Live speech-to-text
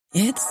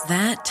It's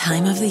that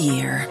time of the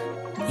year.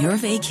 Your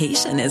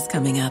vacation is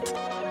coming up.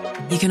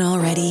 You can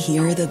already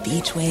hear the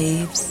beach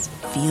waves,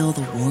 feel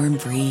the warm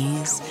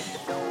breeze,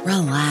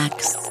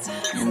 relax,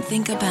 and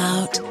think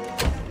about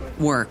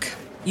work.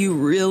 You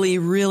really,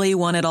 really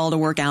want it all to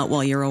work out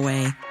while you're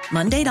away.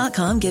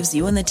 Monday.com gives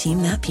you and the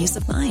team that peace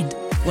of mind.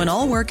 When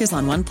all work is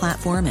on one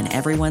platform and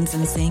everyone's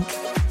in sync,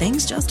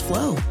 things just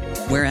flow.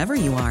 Wherever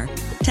you are,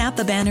 tap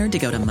the banner to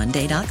go to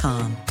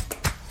Monday.com.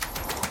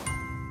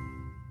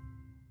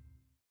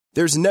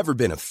 There's never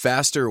been a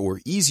faster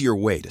or easier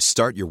way to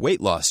start your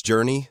weight loss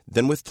journey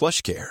than with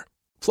PlushCare.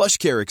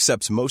 PlushCare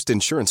accepts most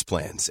insurance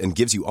plans and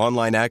gives you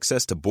online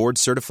access to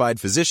board-certified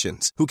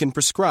physicians who can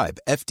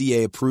prescribe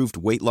FDA-approved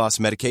weight loss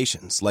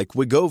medications like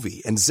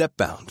Wegovy and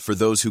Zepbound for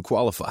those who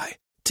qualify.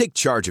 Take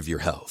charge of your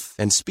health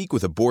and speak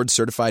with a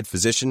board-certified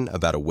physician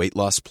about a weight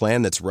loss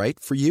plan that's right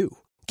for you.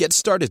 Get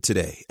started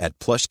today at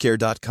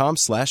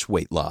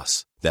plushcare.com/weight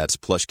loss. That's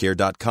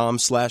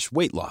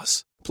plushcare.com/weight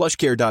loss.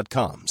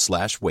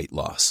 plushcare.com/weight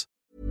loss.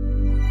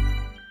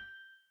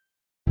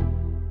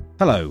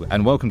 Hello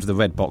and welcome to the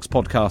Red Box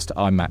podcast.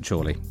 I'm Matt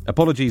Chorley.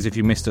 Apologies if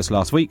you missed us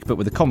last week, but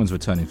with the Commons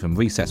returning from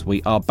recess,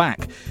 we are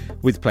back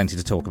with plenty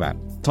to talk about.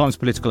 Times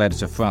political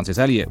editor Francis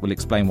Elliott will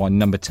explain why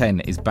Number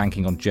 10 is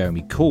banking on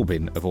Jeremy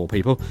Corbyn, of all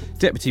people.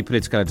 Deputy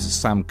political editor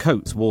Sam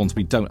Coates warns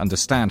we don't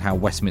understand how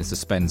Westminster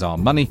spends our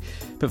money.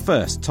 But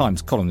first,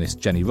 Times columnist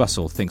Jenny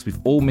Russell thinks we've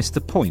all missed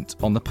the point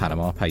on the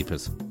Panama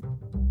Papers.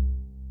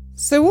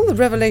 So all the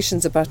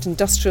revelations about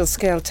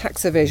industrial-scale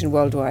tax evasion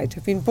worldwide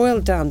have been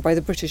boiled down by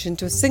the British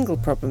into a single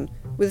problem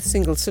with a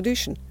single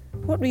solution.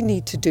 What we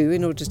need to do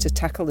in order to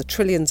tackle the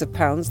trillions of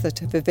pounds that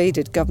have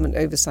evaded government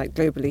oversight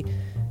globally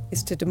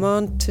is to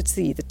demand to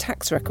see the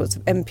tax records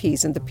of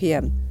MPs and the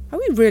PM. Are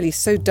we really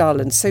so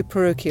dull and so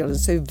parochial and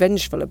so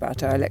vengeful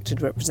about our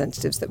elected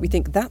representatives that we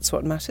think that's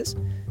what matters?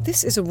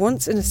 This is a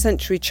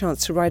once-in-a-century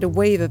chance to ride a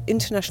wave of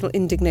international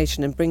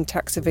indignation and bring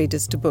tax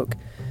evaders to book.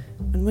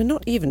 And we're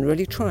not even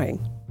really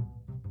trying.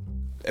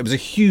 It was a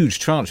huge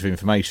tranche of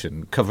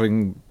information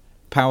covering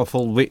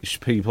powerful, rich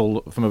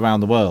people from around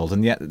the world,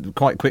 and yet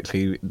quite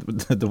quickly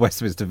the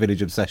Westminster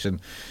Village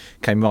obsession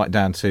came right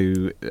down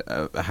to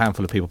a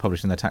handful of people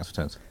publishing their tax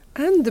returns.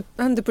 And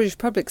the British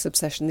public's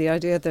obsession, the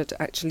idea that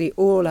actually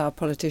all our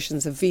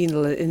politicians are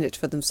venal in it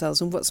for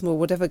themselves, and what's more,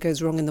 whatever goes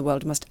wrong in the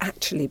world must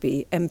actually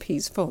be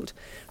MP's fault.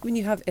 I mean,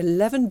 you have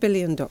 11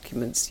 billion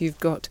documents, you've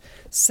got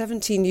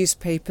 70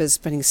 newspapers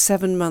spending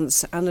 7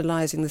 months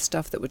analysing the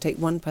stuff that would take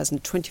one person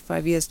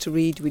 25 years to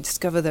read. We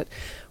discover that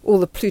all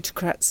the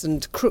plutocrats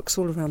and crooks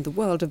all around the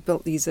world have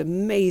built these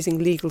amazing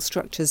legal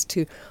structures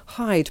to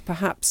hide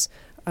perhaps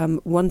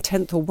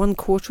 1/10 or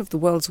 1/4 of the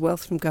world's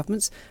wealth from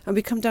governments, and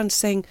we come down to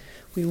saying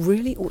we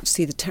really ought to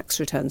see the tax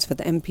returns for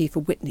the MP for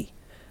Whitney.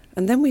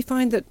 And then we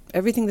find that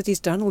everything that he's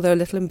done, although a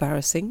little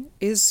embarrassing,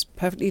 is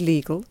perfectly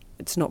legal,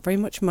 it's not very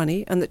much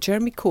money, and that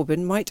Jeremy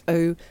Corbyn might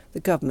owe the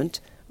government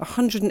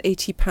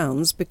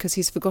 £180 because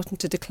he's forgotten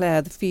to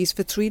declare the fees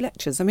for 3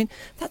 lectures. I mean,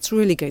 that's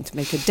really going to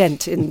make a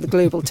dent in the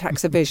global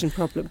tax evasion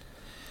problem.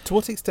 To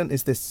what extent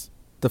is this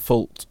the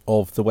fault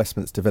of the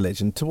Westminster Village,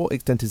 and to what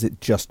extent is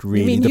it just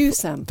really... You mean you,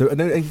 Sam?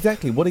 No,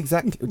 exactly. To what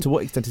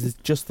extent is it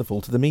just the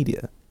fault of the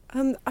media?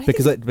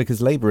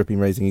 Because Labour have been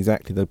raising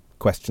exactly the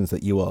questions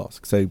that you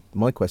ask. So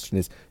my question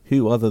is,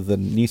 who other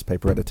than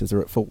newspaper editors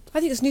are at fault? I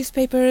think it's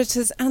newspaper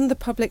editors and the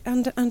public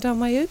and our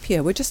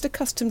myopia. We're just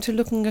accustomed to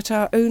looking at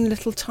our own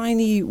little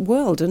tiny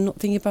world and not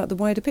thinking about the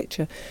wider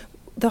picture.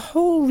 The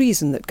whole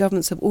reason that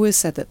governments have always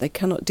said that they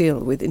cannot deal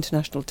with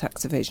international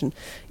tax evasion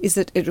is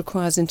that it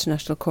requires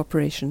international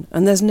cooperation,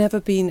 and there's never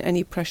been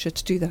any pressure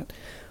to do that.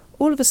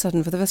 All of a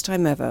sudden, for the first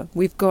time ever,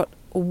 we've got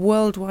a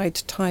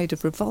worldwide tide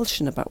of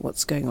revulsion about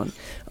what's going on.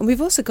 And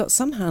we've also got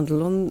some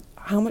handle on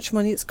how much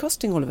money it's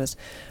costing all of us.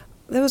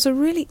 There was a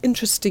really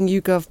interesting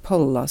YouGov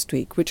poll last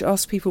week which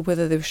asked people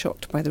whether they were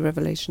shocked by the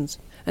revelations.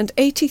 And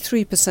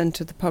 83%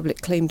 of the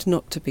public claimed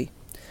not to be.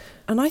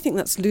 And I think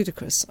that's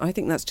ludicrous. I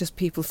think that's just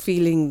people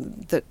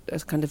feeling that a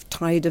kind of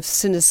tide of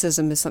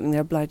cynicism is something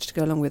they're obliged to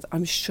go along with.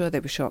 I'm sure they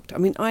were shocked. I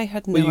mean, I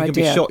had no idea. Well, you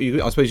can be shocked.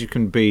 I suppose you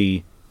can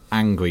be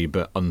angry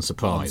but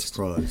unsurprised.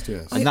 Unsurprised,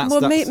 yes. And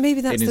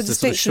maybe that's the distinction.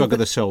 Sort of shrug of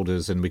the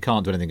shoulders, and we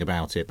can't do anything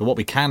about it. But what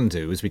we can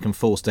do is we can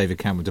force David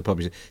Cameron to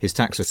publish his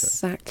tax return.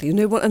 Exactly. You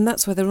know what? And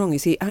that's where they're wrong. You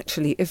see,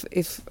 actually, if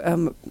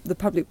the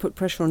public put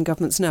pressure on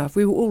governments now, if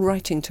we were all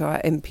writing to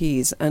our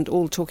MPs and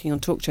all talking on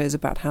talk shows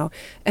about how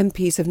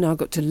MPs have now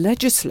got to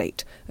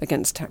legislate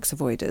against tax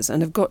avoiders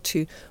and have got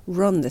to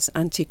run this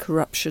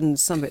anti-corruption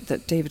summit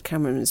that David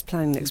Cameron is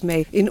planning next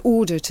May in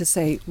order to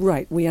say,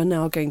 right, we are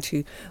now going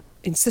to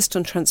insist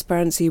on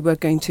transparency, we're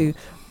going to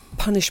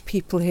punish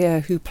people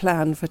here who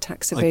plan for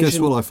tax evasion. I guess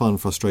what I find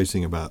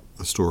frustrating about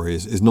the story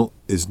is not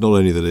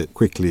only that it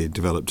quickly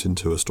developed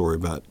into a story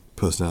about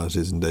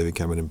personalities and David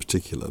Cameron in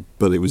particular,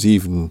 but it was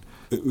on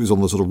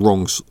the sort of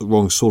wrong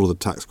sort of the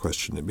tax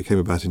question. It became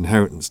about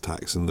inheritance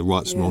tax and the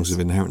rights and wrongs of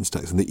inheritance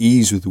tax, and the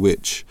ease with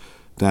which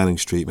Downing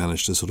Street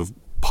managed to sort of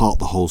part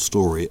the whole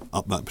story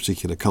up that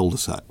particular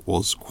cul-de-sac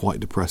was quite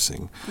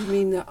depressing. You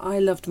mean that I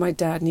loved my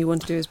dad and he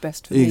wanted to do his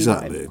best for me?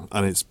 Exactly,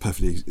 and it's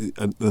perfectly...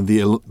 And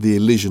the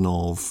illusion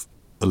of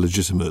a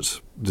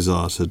legitimate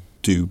desire to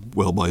do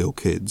well by your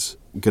kids,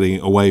 getting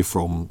away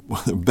from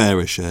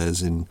bearer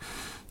shares in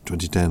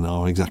 2010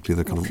 are exactly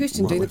the kind of...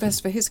 Putin doing the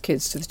best for his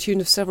kids to the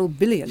tune of several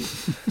billion.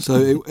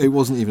 So it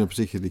wasn't even a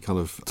particularly kind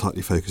of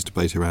tightly focused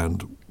debate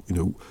around,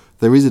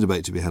 there is a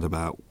debate to be had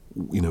about,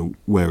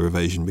 where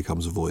evasion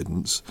becomes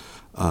avoidance,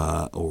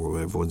 or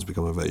where avoidance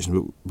becomes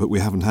evasion, but we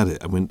haven't had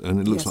it, and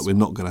it looks like we're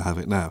not going to have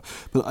it now.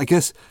 But I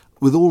guess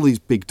with all these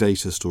big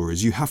data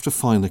stories, you have to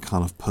find a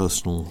kind of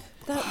personal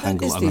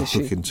angle and a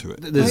hook into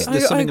it. There's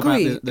something I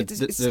agree. About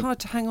it's hard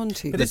to hang on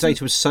to. But the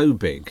data was so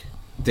big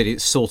that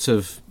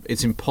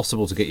it's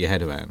impossible to get your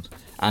head around.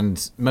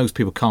 And most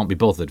people can't be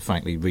bothered,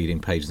 frankly, reading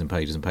pages and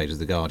pages and pages of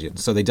The Guardian.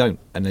 So they don't.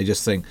 And they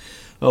just think,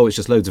 it's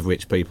just loads of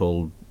rich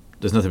people.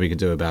 There's nothing we can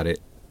do about it.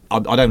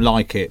 I don't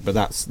like it, but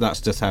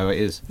that's just how it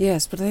is.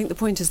 Yes, but I think the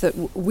point is that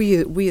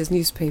we as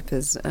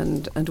newspapers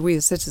and we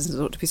as citizens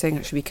ought to be saying,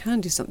 actually, we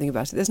can do something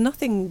about it. There's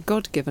nothing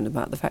God-given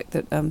about the fact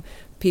that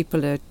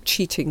people are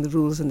cheating the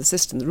rules in the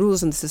system. The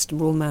rules in the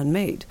system are all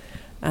man-made,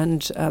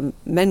 and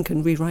men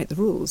can rewrite the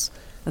rules.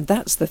 And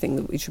that's the thing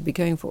that we should be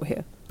going for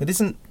here. But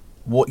isn't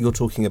what you're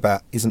talking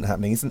about isn't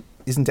happening?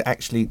 Isn't it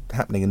actually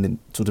happening and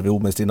sort of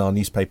almost in our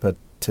newspaper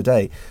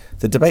today?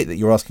 The debate that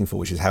you're asking for,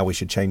 which is how we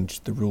should change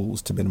the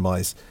rules to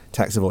minimise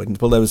tax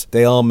avoidance, well,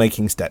 they are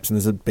making steps, and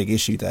there's a big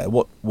issue there.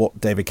 What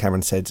David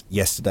Cameron said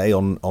yesterday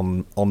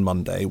on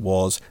Monday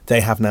was they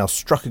have now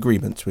struck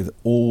agreements with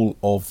all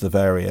of the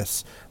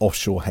various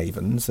offshore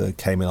havens,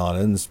 Cayman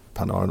Islands,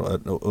 Panama,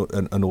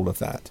 and all of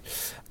that,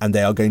 and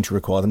they are going to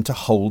require them to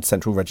hold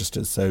central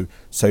registers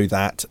so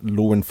that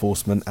law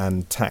enforcement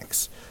and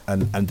tax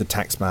and the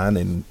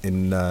taxman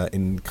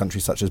in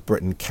countries such as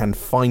Britain can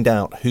find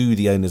out who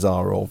the owners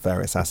are of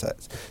various assets.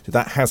 So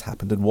that has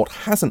happened, and what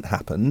hasn't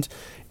happened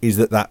is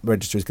that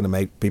register is going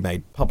to be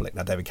made public.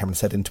 Now, David Cameron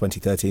said in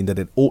 2013 that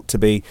it ought to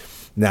be.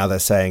 Now they're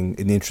saying,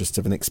 in the interest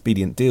of an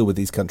expedient deal with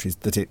these countries,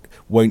 that it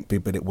won't be,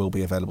 but it will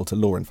be available to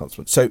law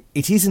enforcement. So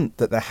it isn't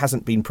that there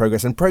hasn't been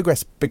progress, and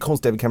progress because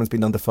David Cameron's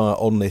been under fire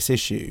on this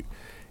issue.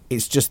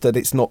 It's just that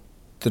it's not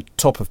the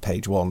top of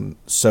page one,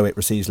 so it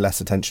receives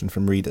less attention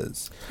from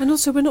readers. And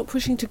also, we're not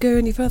pushing to go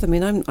any further. I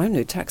mean, I'm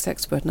no tax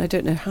expert, and I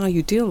don't know how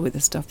you deal with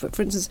this stuff. But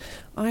for instance,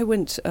 I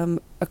went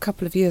a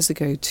couple of years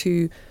ago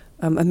to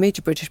a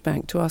major British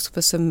bank to ask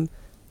for some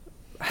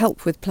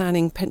help with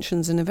planning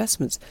pensions and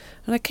investments.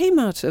 And I came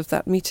out of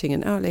that meeting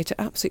an hour later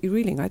absolutely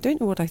reeling. I don't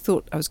know what I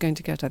thought I was going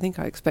to get. I think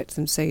I expected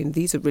them saying,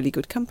 these are really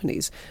good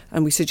companies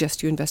and we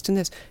suggest you invest in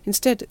this.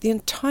 Instead, the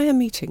entire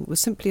meeting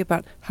was simply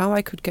about how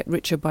I could get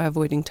richer by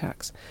avoiding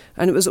tax.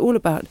 And it was all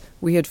about,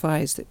 we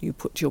advise that you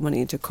put your money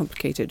into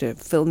complicated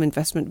film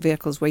investment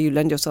vehicles where you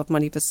lend yourself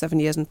money for 7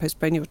 years and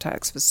postpone your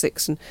tax for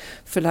 6 and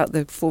fill out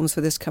the forms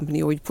for this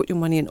company, or you put your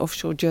money in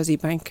offshore Jersey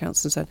bank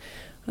accounts and so on.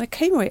 And I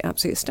came away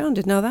absolutely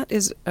astounded. Now, that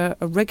is a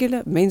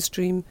regular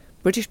mainstream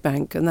British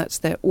bank, and that's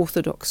their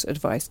orthodox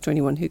advice to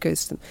anyone who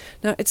goes to them.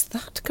 Now, it's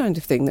that kind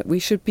of thing that we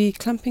should be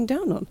clamping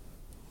down on.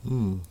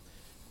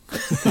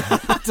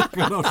 I don't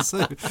know what to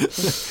say.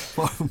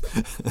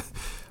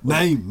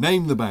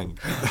 Name the bank.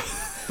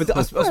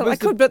 I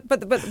could,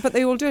 but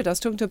they all do it. I was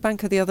talking to a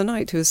banker the other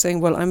night who was saying,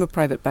 well, I'm a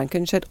private banker,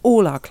 and she said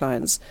all our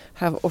clients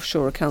have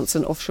offshore accounts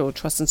and offshore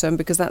trusts and so on,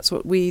 because that's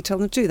what we tell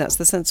them to do. That's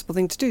the sensible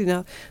thing to do.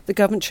 Now, the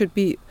government should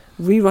be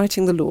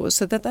rewriting the laws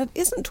so that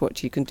isn't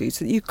what you can do,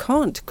 so that you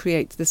can't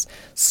create this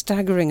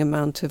staggering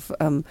amount of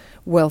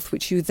wealth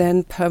which you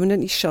then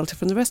permanently shelter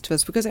from the rest of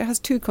us, because it has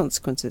two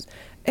consequences.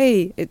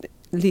 A, it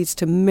leads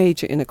to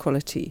major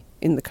inequality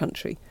in the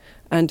country.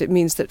 And it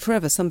means that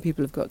forever some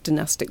people have got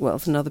dynastic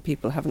wealth and other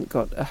people haven't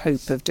got a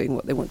hope of doing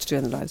what they want to do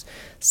in their lives.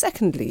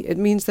 Secondly, it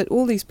means that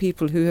all these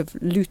people who have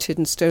looted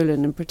and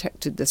stolen and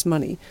protected this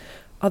money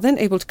are then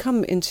able to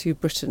come into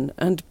Britain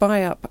and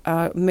buy up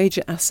our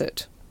major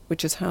asset,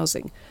 which is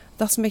housing,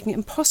 thus making it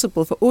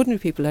impossible for ordinary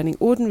people earning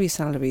ordinary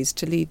salaries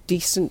to lead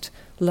decent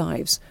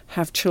lives,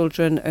 have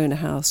children, own a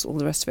house, all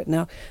the rest of it.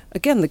 Now,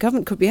 again, the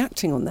government could be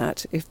acting on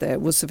that if there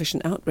was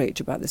sufficient outrage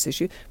about this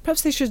issue.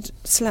 Perhaps they should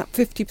slap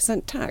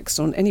 50% tax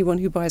on anyone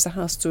who buys a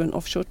house through an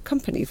offshore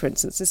company, for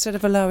instance, instead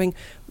of allowing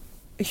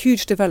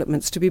huge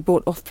developments to be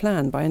bought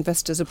off-plan by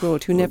investors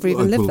abroad who never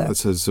even live there.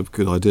 That's a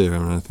good idea,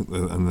 and I think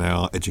and they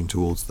are edging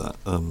towards that.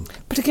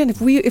 But again, if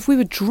we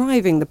were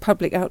driving the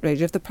public outrage,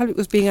 if the public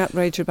was being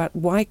outraged about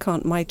why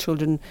can't my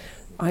children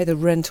either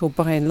rent or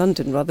buy in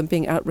London, rather than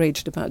being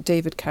outraged about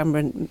David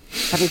Cameron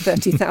having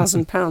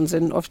 £30,000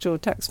 in an offshore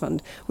tax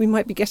fund, we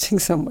might be getting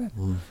somewhere.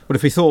 Well,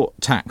 if we thought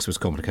tax was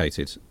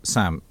complicated,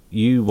 Sam,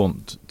 you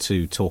want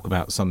to talk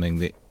about something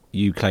that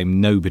you claim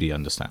nobody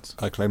understands.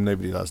 I claim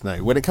nobody does,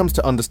 no. When it comes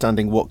to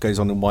understanding what goes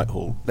on in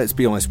Whitehall, let's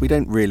be honest, we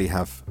don't really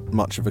have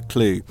much of a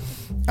clue,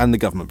 and the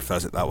government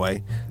prefers it that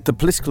way. The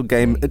political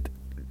game,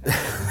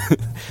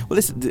 Well,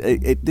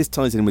 this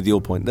ties in with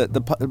your point that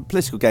the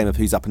political game of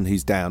who's up and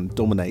who's down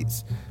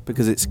dominates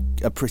because it's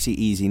a pretty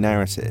easy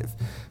narrative.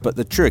 But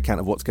the true account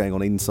of what's going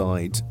on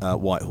inside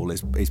Whitehall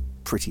is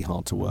pretty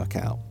hard to work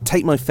out.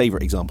 Take my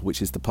favourite example,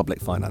 which is the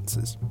public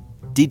finances.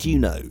 Did you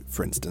know,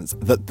 for instance,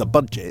 that the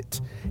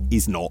budget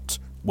is not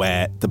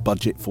where the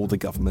budget for the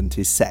government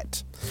is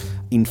set?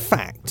 In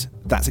fact,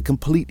 that's a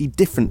completely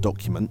different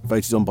document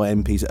voted on by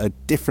MPs at a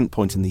different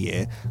point in the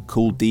year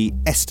called the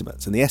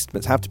estimates. And the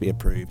estimates have to be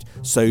approved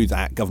so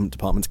that government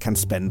departments can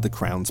spend the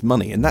Crown's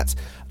money. And that's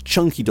a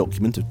chunky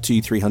document of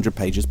 200-300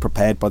 pages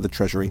prepared by the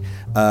Treasury.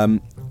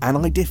 And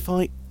I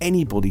defy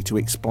anybody to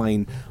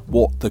explain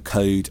what the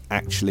code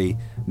actually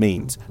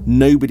means.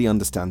 Nobody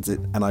understands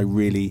it, and I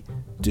really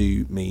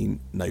do mean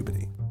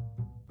nobody.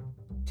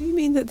 Do you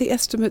mean that the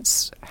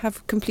estimates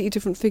have completely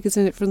different figures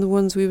in it from the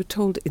ones we were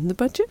told in the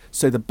budget?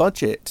 So the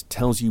budget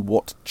tells you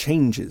what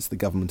changes the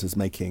government is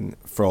making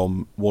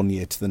from one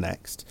year to the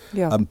next,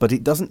 but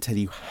it doesn't tell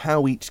you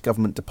how each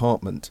government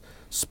department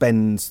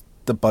spends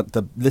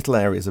the little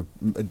areas of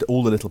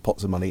all the little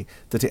pots of money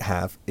that it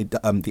have.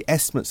 The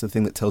estimate's the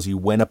thing that tells you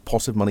when a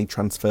pot of money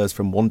transfers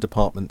from one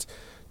department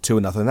to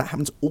another, and that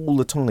happens all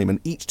the time, and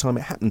each time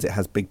it happens it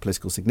has big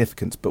political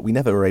significance, but we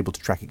never are able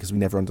to track it because we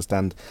never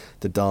understand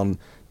the darn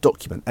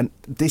document. And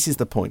this is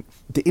the point.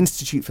 The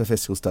Institute for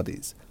Fiscal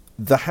Studies,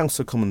 the House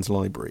of Commons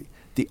Library,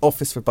 the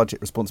Office for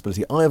Budget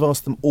Responsibility, I have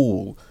asked them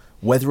all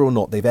whether or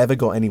not they've ever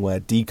got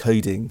anywhere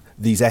decoding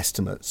these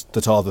estimates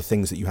that are the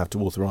things that you have to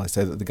authorise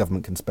so that the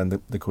government can spend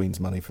the Queen's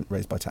money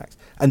raised by tax.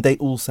 And they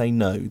all say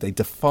no. They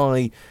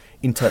defy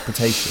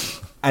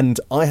interpretation.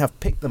 And I have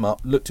picked them up,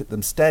 looked at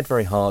them, stared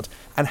very hard,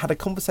 and had a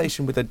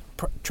conversation with a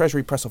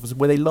Treasury press officer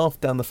where they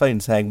laughed down the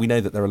phone saying, we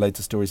know that there are loads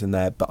of stories in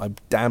there, but I'm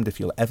damned if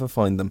you'll ever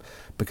find them,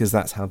 because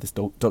that's how this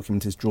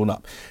document is drawn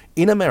up.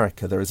 In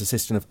America, there is a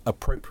system of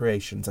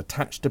appropriations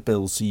attached to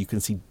bills so you can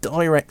see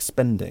direct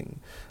spending,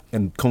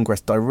 and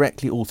Congress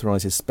directly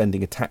authorises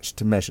spending attached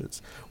to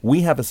measures.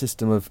 We have a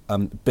system of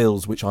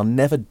bills which are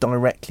never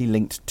directly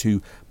linked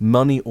to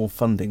money or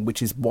funding,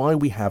 which is why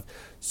we have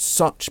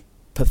such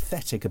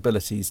pathetic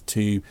abilities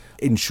to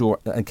ensure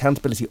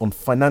accountability on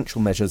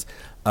financial measures,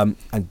 and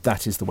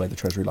that is the way the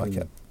Treasury like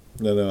it.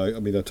 No, I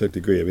mean, I totally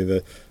agree. I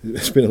mean,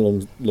 it's been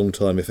a long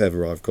time, if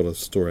ever, I've got a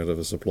story out of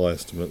a supply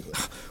estimate.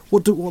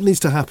 What needs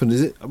to happen?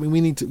 Is it? I mean,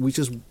 we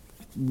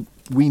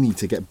need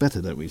to get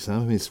better, don't we,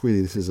 Sam? I mean,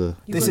 this is a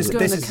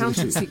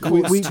accountancy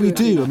course. We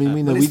do. I mean,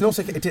 we know.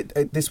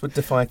 This would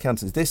defy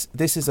accountants.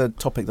 This is a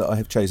topic that I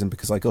have chosen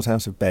because I got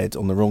out of bed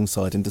on the wrong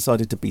side and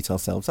decided to beat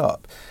ourselves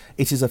up.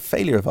 It is a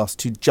failure of us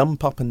to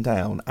jump up and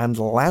down and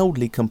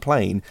loudly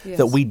complain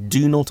that we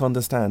do not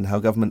understand how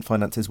government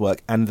finances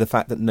work and the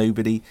fact that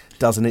nobody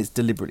does, and it's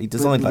deliberately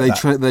designed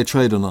like that. They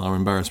trade on our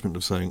embarrassment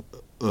of saying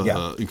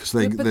because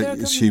they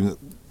assume that.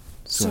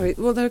 Sorry,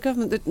 well, they're a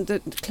government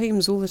that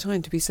claims all the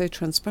time to be so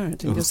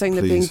transparent, and you're saying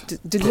they're being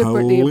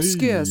deliberately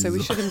obscure, so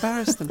we should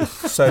embarrass them.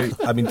 So,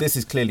 I mean, this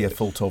is clearly a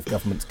fault of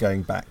governments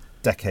going back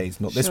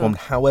decades, not this one.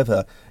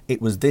 However,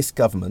 it was this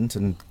government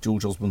and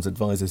George Osborne's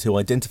advisors who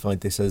identified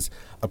this as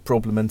a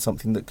problem and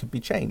something that could be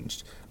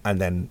changed.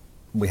 And then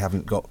we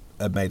haven't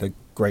made a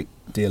great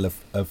deal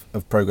of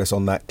progress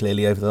on that,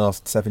 clearly, over the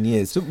last 7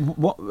 years. So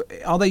what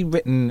are they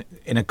written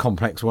in a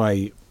complex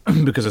way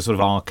because of sort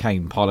of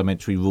arcane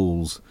parliamentary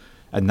rules,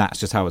 and that's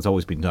just how it's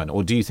always been done?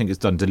 Or do you think it's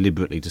done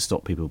deliberately to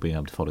stop people being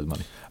able to follow the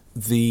money?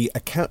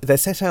 They're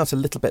set out a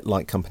little bit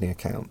like company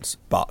accounts,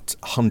 but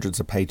hundreds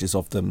of pages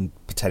of them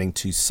pertaining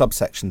to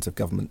subsections of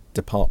government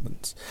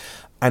departments.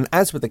 And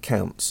as with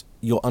accounts,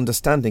 your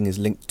understanding is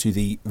linked to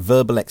the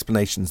verbal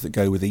explanations that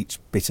go with each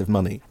bit of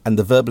money. And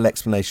the verbal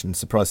explanations,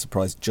 surprise,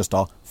 surprise, just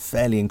are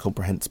fairly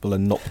incomprehensible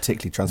and not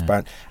particularly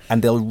transparent.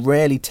 And they'll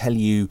rarely tell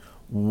you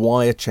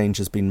why a change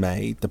has been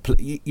made.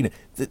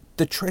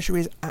 The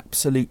Treasury is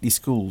absolutely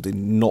schooled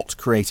in not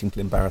creating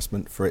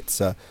embarrassment for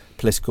its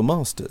political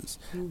masters,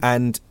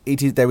 and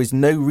there is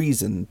no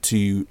reason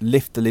to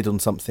lift the lid on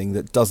something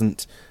that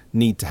doesn't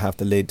need to have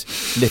the lid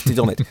lifted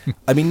on it.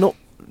 I mean,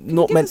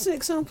 Give us an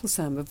example,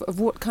 Sam, of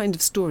what kind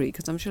of story,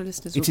 because I'm sure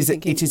listeners will be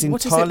thinking,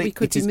 what is it we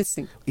could be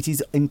missing? It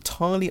is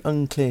entirely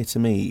unclear to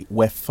me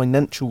where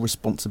financial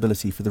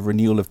responsibility for the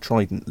renewal of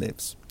Trident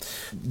lives.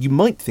 You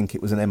might think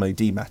it was an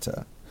MOD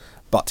matter,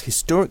 but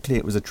historically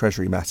it was a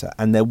Treasury matter,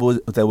 and there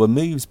were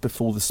moves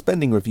before the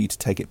spending review to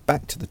take it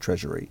back to the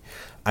Treasury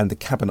and the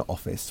Cabinet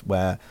Office,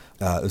 where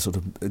a sort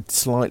of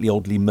slightly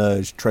oddly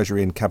merged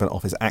Treasury and Cabinet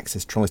Office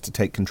axis tries to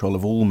take control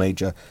of all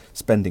major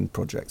spending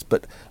projects.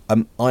 But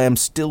I am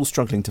still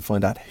struggling to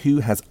find out who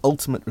has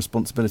ultimate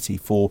responsibility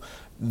for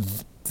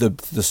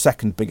the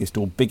second biggest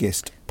or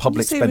biggest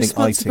public spending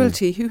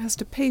responsibility, item. Who has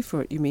to pay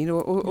for it, you mean,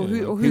 or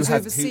who's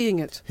overseeing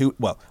it?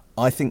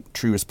 I think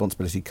true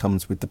responsibility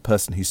comes with the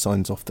person who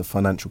signs off the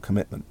financial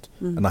commitment,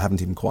 and I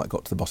haven't even quite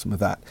got to the bottom of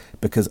that,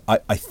 because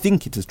I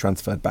think it has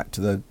transferred back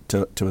to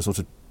a sort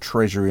of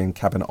Treasury and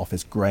Cabinet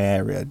Office grey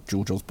area,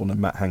 George Osborne and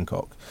Matt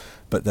Hancock.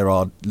 But there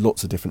are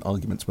lots of different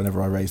arguments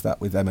whenever I raise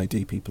that with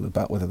MOD people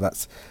about whether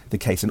that's the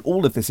case. And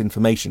all of this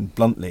information,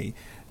 bluntly,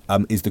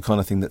 is the kind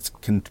of thing that's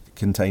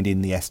contained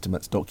in the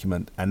estimates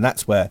document, and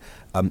that's where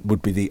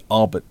would be the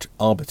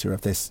arbiter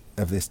of this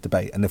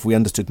debate. And if we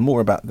understood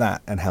more about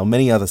that and how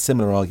many other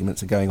similar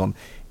arguments are going on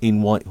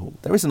in Whitehall,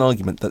 there is an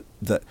argument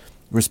that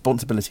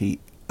responsibility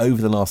over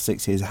the last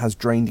 6 years has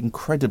drained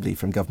incredibly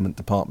from government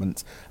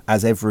departments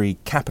as every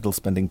capital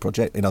spending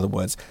project, in other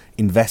words,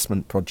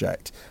 investment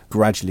project,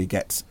 gradually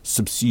gets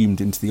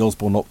subsumed into the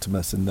Osborne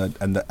Optimus and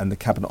the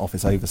Cabinet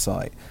Office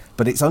oversight.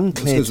 But it's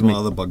unclear This to me. my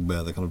other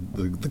bugbear, the kind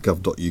of the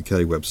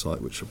gov.uk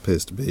website, which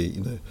appears to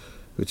be,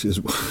 which is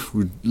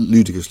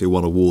ludicrously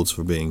won awards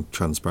for being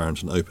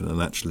transparent and open,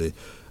 and actually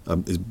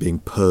is being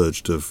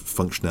purged of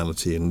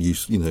functionality and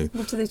use.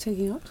 What are they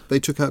taking out? They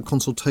took out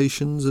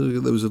consultations.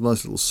 There was a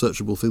nice little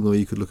searchable thing where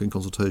you could look in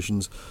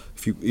consultations.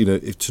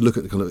 If to look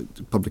at the kind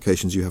of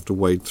publications, you have to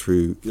wade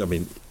through.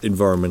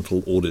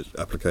 Environmental audit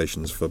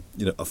applications for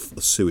a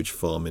sewage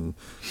farm in.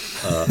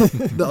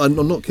 No,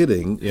 I'm not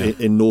kidding. Yeah.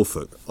 In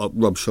Norfolk,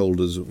 rub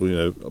shoulders.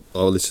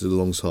 Are listed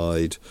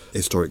alongside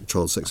historic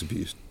child sex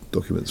abuse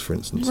documents, for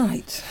instance.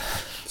 Right.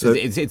 So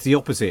it's the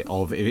opposite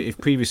of if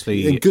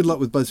previously. And good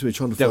luck with basically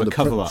trying to there find were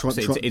cover-ups.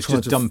 It's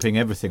just dumping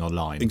everything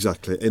online.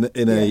 Exactly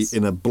Yes.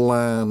 in a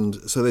bland.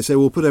 So they say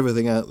we'll put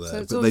everything out there, So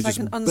it's but they almost like just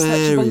an bury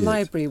unsearchable it.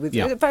 library with.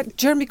 Yeah. In fact,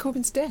 Jeremy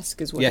Corbyn's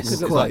desk is what Yes. it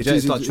could look Quite. like.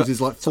 It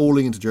is like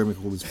falling into Jeremy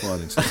Corbyn's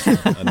filing system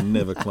and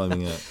never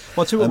climbing out.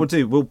 Well, what we'll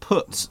do. We'll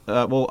put.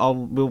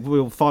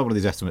 We'll file one of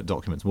these estimate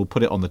documents. And we'll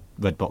put it on the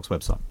Red Box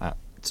website at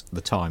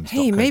the Times.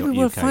 Hey, maybe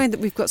we'll find that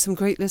we've got some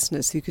great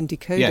listeners who can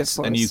decode it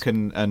for and us. you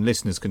can, and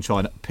listeners can try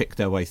and pick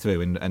their way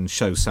through and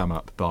show Sam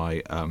up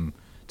by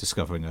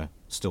discovering a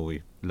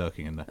story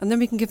lurking in there. And then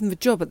we can give them a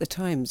job at the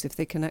Times if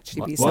they can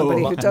actually be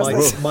somebody who does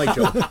this. My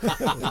job.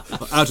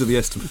 Out of the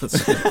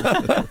estimates.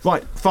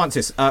 Right,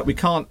 Francis, we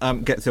can't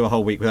get through a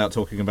whole week without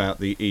talking about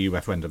the EU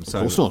referendum.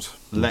 So Of course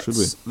not. Should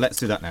we? Let's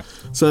do that now.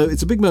 So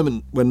it's a big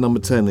moment when Number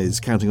 10 is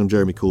counting on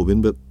Jeremy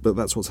Corbyn, but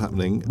that's what's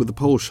happening. With the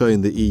poll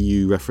showing the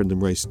EU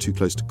referendum race too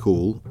close to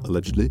call,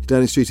 allegedly,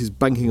 Downing Street is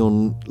banking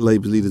on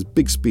Labour leader's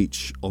big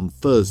speech on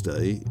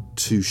Thursday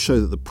to show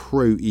that the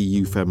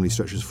pro-EU family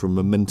stretches from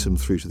Momentum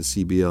through to the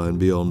CBI and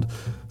beyond.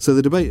 So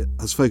the debate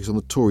has focused on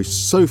the Tories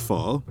so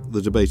far.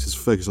 The debate has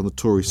focused on the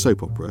Tory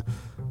soap opera,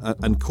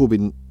 and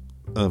Corbyn,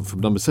 from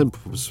Number 10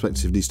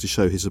 perspective, needs to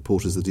show his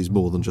supporters that he's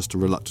more than just a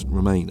reluctant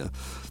Remainer.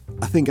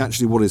 I think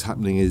actually what is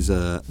happening is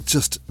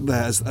just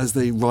there, as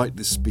they write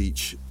this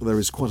speech, there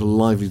is quite a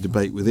lively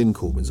debate within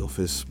Corbyn's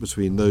office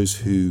between those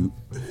who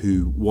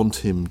want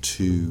him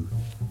to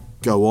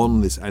go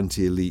on this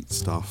anti-elite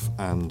stuff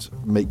and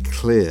make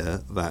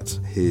clear that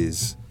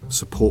his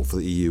support for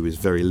the EU is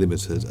very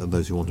limited, and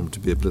those who want him to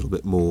be a little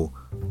bit more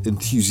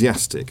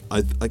enthusiastic.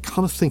 I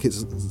kind of think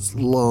it's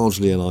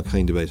largely an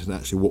arcane debate, and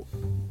actually what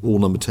all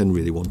Number 10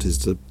 really want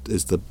is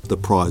the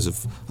prize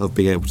of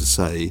being able to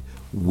say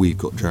we've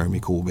got Jeremy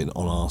Corbyn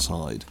on our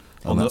side.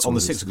 On the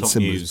 6 o'clock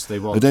news, they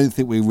want I don't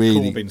think we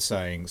really Corbyn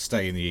saying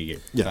stay in the EU.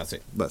 Yeah, That's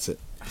it. That's it.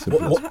 How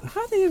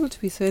are they able to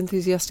be so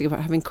enthusiastic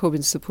about having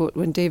Corbyn's support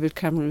when David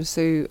Cameron was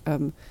so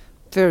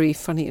very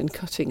funny and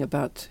cutting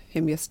about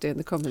him yesterday in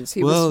the Commons?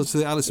 He was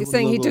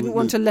saying he didn't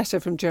want a letter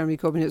from Jeremy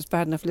Corbyn. It was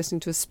bad enough listening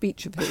to a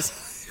speech of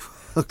his.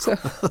 So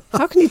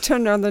how can you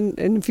turn around then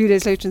in a few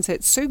days later and say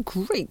it's so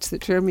great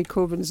that Jeremy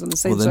Corbyn is on the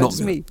same side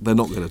as me? They're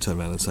not going to turn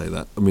around and say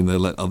that. I mean, they'll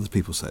let other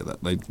people say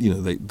that.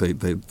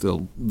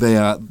 They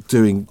are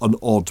doing an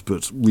odd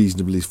but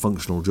reasonably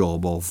functional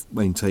job of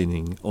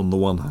maintaining, on the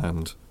one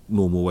hand,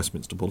 normal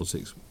Westminster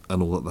politics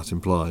and all that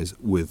implies,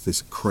 with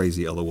this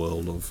crazy other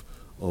world of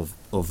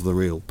the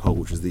real poll,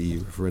 which is the EU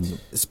referendum.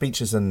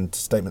 Speeches and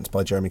statements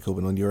by Jeremy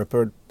Corbyn on Europe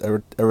are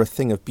a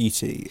thing of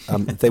beauty.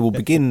 They will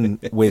begin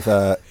with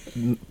a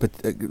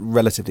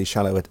relatively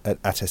shallow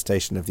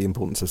attestation of the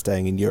importance of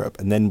staying in Europe,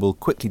 and then will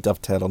quickly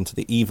dovetail onto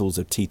the evils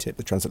of TTIP,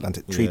 the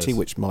Transatlantic Treaty,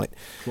 which might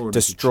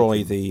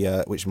destroy the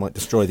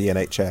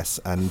NHS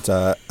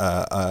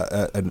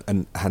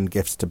and hand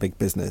gifts to big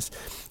business.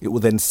 It will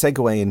then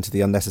segue into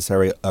the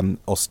unnecessary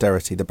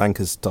austerity, the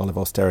bankers' style of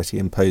austerity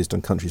imposed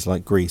on countries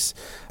like Greece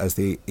as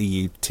the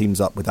EU teams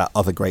up with that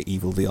other great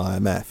evil, the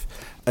IMF.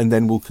 And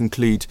then we'll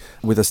conclude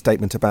with a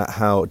statement about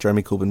how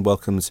Jeremy Corbyn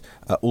welcomes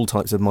all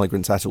types of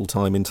migrants at all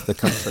time into the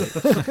country.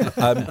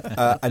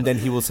 And then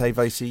he will say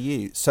vote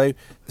EU. So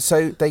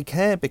they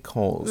care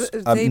because...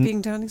 they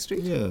being Downing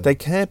Street? Yeah. They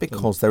care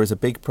because there is a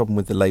big problem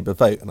with the Labour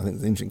vote, and I think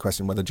it's an interesting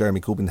question whether Jeremy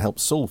Corbyn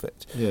helps solve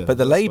it. Yeah, but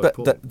the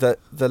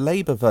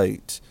Labour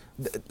vote...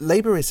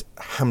 Labour is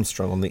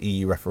hamstrung on the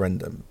EU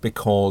referendum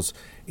because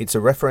it's a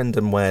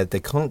referendum where they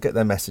can't get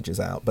their messages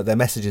out, but their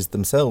messages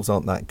themselves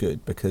aren't that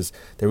good because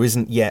there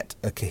isn't yet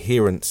a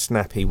coherent,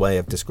 snappy way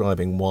of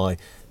describing why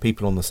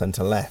people on the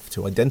centre left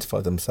who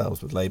identify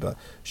themselves with Labour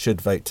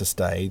should vote to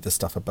stay. The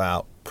stuff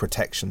about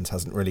protections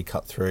hasn't really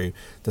cut through.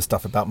 The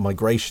stuff about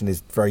migration is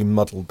very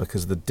muddled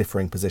because of the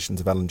differing positions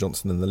of Alan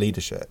Johnson and the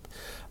leadership.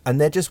 And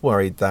they're just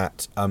worried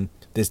that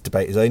this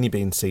debate is only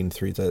being seen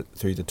through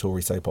the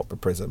Tory soap opera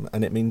prism,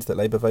 and it means that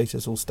Labour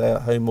voters will stay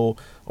at home or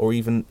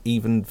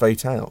even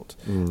vote out.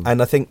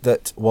 And I think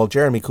that while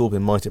Jeremy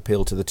Corbyn might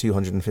appeal to the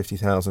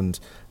 250,000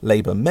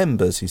 Labour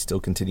members who still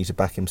continue to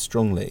back him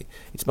strongly,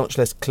 it's much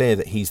less clear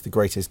that he's the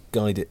greatest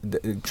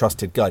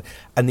trusted guide.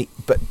 And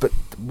but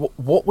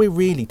what we're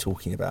really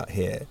talking about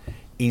here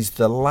is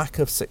the lack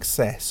of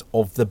success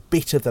of the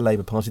bit of the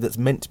Labour Party that's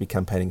meant to be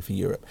campaigning for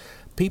Europe.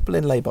 People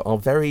in Labour are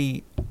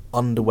very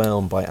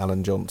underwhelmed by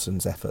Alan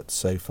Johnson's efforts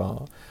so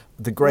far.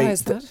 Why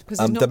is that? Because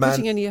he's not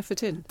putting any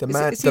effort in.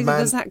 Is he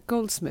the Zach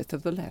Goldsmith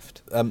of the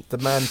left? The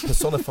man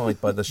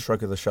personified by the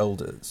shrug of the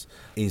shoulders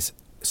is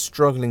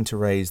struggling to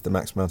raise the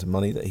maximum amount of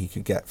money that he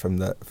could get from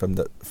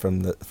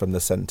the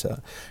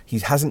centre. He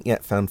hasn't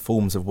yet found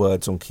forms of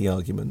words on key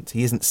arguments.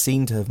 He isn't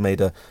seen to have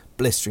made a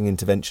blistering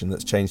intervention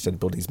that's changed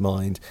anybody's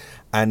mind.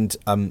 And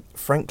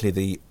frankly,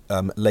 the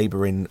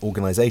Labour in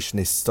organisation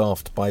is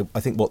staffed by, I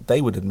think what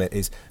they would admit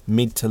is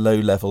mid to low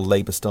level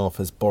Labour staff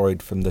has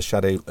borrowed from the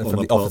shadow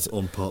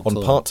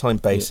on part-time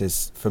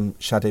basis from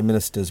shadow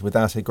ministers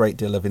without a great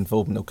deal of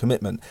involvement or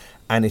commitment.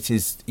 And it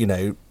is,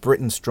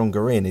 Britain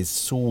Stronger In is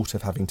sort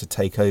of having to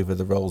take over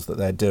the roles that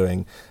they're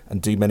doing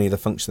and do many of the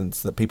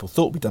functions that people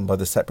thought would be done by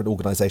the separate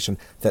organisation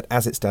that,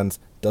 as it stands,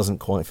 doesn't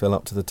quite feel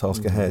up to the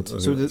task ahead.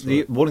 So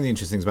one of the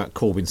interesting things about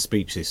Corbyn's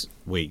speech this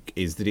week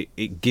is that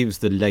it gives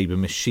the Labour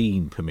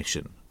machine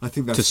permission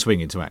to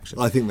swing into action.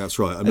 I think that's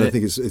right. I mean, I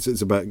think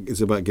it's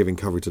about giving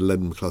cover to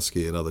Len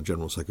McCluskey and other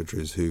general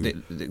secretaries who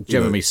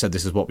Jeremy said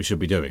this is what we should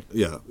be doing.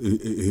 Yeah,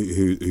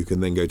 who can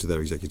then go to their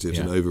executives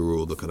and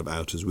overrule the kind of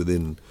outers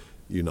within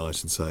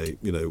Unite and say,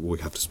 we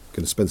have to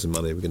going to spend some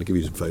money. We're going to give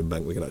you some phone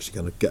bank. We're going to actually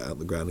kind of get out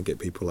the ground and get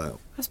people out.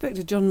 I spoke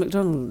to John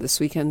McDonnell this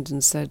weekend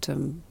and said,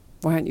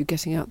 why aren't you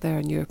getting out there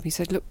in Europe? And he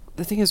said, look,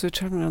 the thing is we're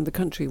travelling around the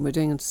country and we're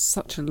doing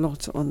such a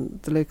lot on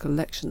the local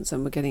elections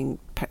and we're getting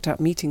packed out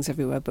meetings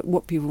everywhere, but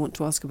what people want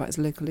to ask about is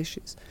local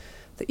issues.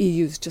 The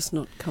EU's just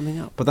not coming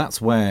up. But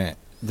that's where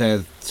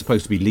they're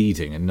supposed to be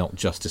leading and not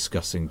just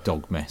discussing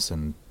dog mess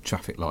and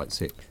traffic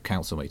lights at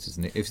council meetings.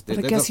 And that's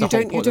the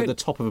whole point. They're the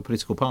top of a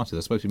political party.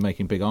 They're supposed to be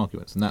making big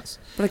arguments, and that's.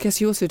 But I guess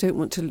you also don't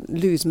want to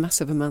lose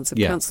massive amounts of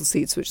council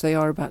seats, which they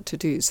are about to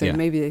do. So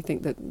maybe they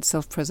think that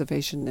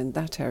self-preservation in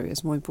that area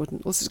is more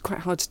important. Also, it's quite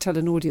hard to tell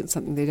an audience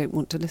something they don't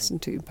want to listen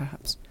to.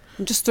 Perhaps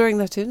I'm just throwing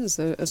that in as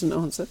an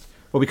answer.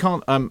 Well, we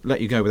can't let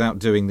you go without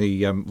doing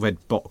the red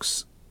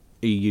box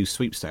EU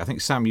sweepstake. I think,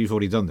 Sam, you've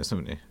already done this,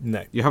 haven't you?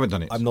 No, you haven't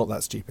done it. I'm not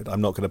that stupid.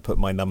 I'm not going to put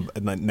my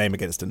name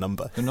against a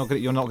number. You're not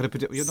going to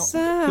predict.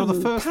 Sam, you're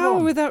the first power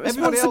one. without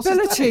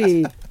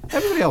responsibility.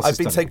 Everybody else. I've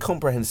been so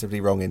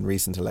comprehensively wrong in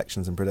recent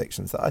elections and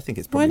predictions that I think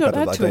it's probably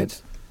better that I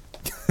don't.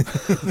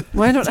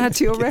 Why not add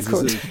to your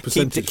record?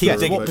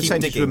 What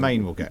percentage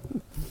Remain will get?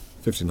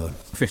 59.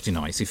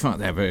 59. See,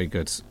 they're very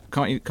good.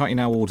 Can't you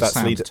now order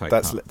Sam to take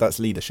part? That's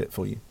leadership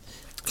for you.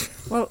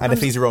 Well,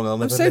 if he's wrong, I'll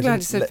never. I'm so glad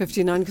you said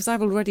 59 because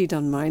I've already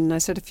done mine, and I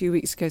said a few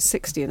weeks ago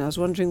 60, and I was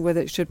wondering whether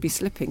it should be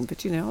slipping.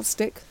 But I'll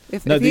stick.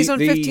 If he's on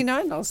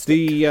 59, I'll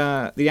stick.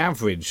 The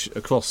average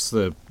across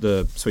the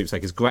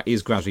sweepstake is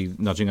gradually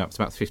nudging up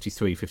to about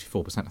 53,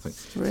 54%, I think.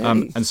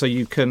 Really? And so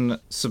you can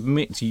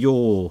submit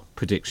your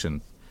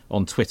prediction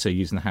on Twitter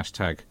using the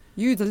hashtag.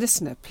 You, the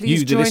listener,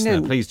 please join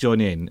in. Please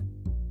join in.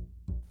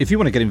 If you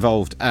want to get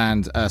involved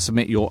and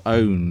submit your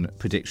own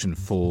prediction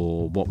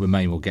for what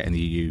Remain will get in the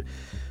EU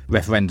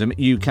referendum,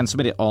 you can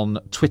submit it on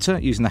Twitter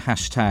using the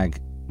hashtag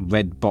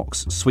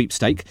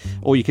RedBoxSweepstake,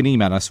 or you can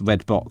email us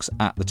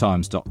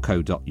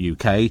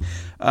redbox@thetimes.co.uk.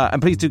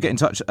 And please do get in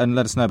touch and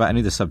let us know about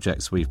any of the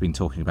subjects we've been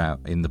talking about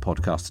in the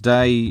podcast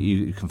today.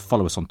 You can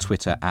follow us on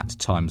Twitter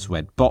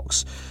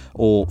 @TimesRedBox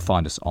or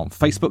find us on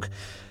Facebook.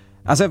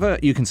 As ever,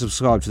 you can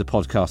subscribe to the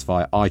podcast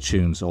via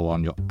iTunes or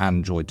on your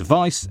Android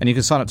device, and you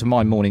can sign up to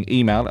my morning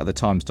email at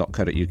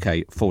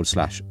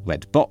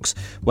thetimes.co.uk/redbox,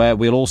 where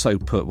we'll also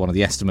put one of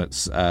the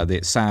estimates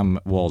that Sam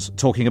was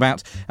talking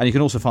about, and you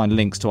can also find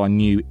links to our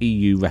new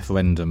EU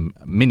referendum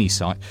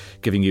mini-site,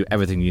 giving you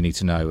everything you need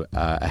to know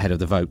ahead of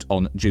the vote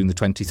on June the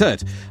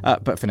 23rd.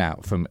 But for now,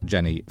 from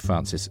Jenny,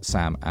 Francis,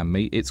 Sam and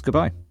me, it's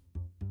goodbye.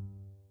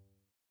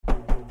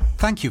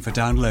 Thank you for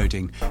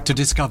downloading. To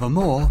discover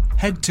more,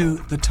 head to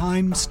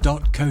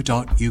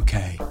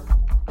thetimes.co.uk.